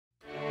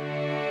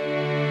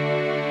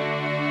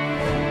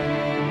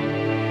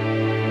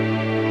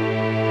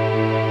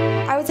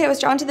say I was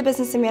drawn to the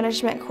business and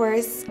management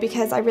course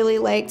because I really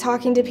like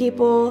talking to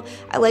people.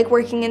 I like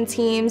working in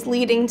teams,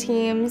 leading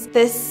teams.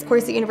 This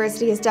course at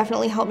university has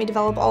definitely helped me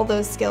develop all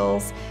those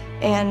skills,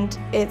 and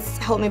it's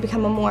helped me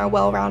become a more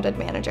well-rounded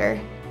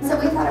manager. So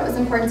we thought it was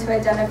important to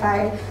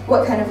identify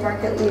what kind of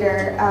market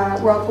leader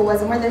Whirlpool was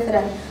and where they fit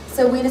in.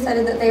 So we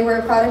decided that they were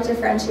a product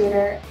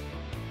differentiator.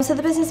 So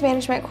the business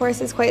management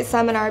course is quite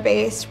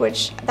seminar-based,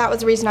 which that was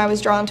the reason I was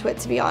drawn to it,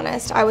 to be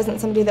honest. I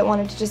wasn't somebody that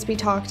wanted to just be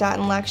talked at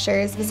in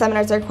lectures. The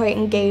seminars are quite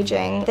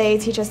engaging. They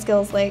teach us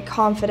skills like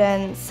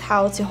confidence,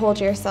 how to hold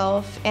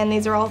yourself, and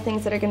these are all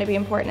things that are going to be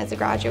important as a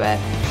graduate.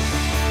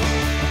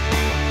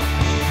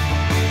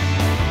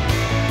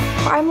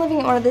 I'm living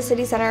at one of the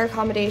city center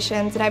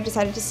accommodations, and I've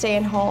decided to stay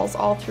in halls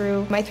all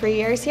through my 3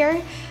 years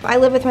here. I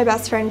live with my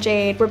best friend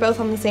Jade. We're both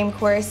on the same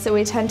course, so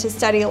we tend to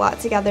study a lot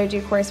together,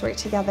 do coursework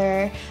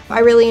together. I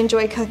really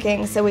enjoy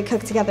cooking, so we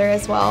cook together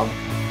as well.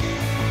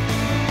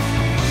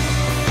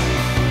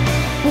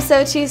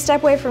 So to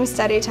step away from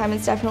study time,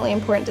 it's definitely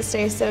important to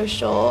stay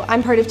social.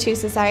 I'm part of 2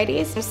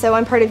 societies. So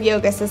I'm part of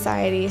Yoga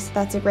Society, so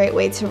that's a great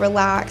way to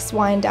relax,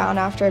 wind down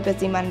after a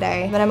busy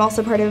Monday. But I'm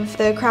also part of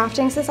the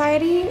Crafting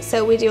Society,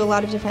 so we do a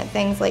lot of different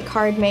things like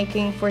card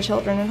making for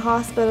children in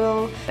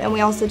hospital, and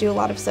we also do a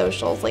lot of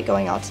socials like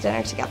going out to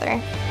dinner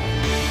together.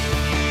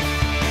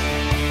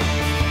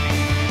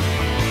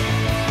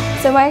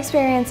 So my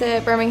experience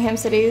at Birmingham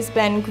City has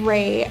been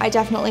great. I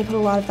definitely put a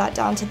lot of that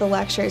down to the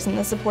lectures and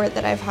the support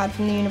that I've had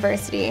from the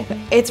university.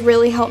 It's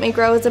really helped me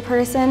grow as a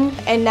person,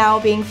 and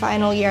now being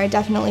final year, I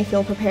definitely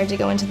feel prepared to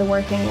go into the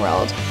working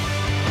world.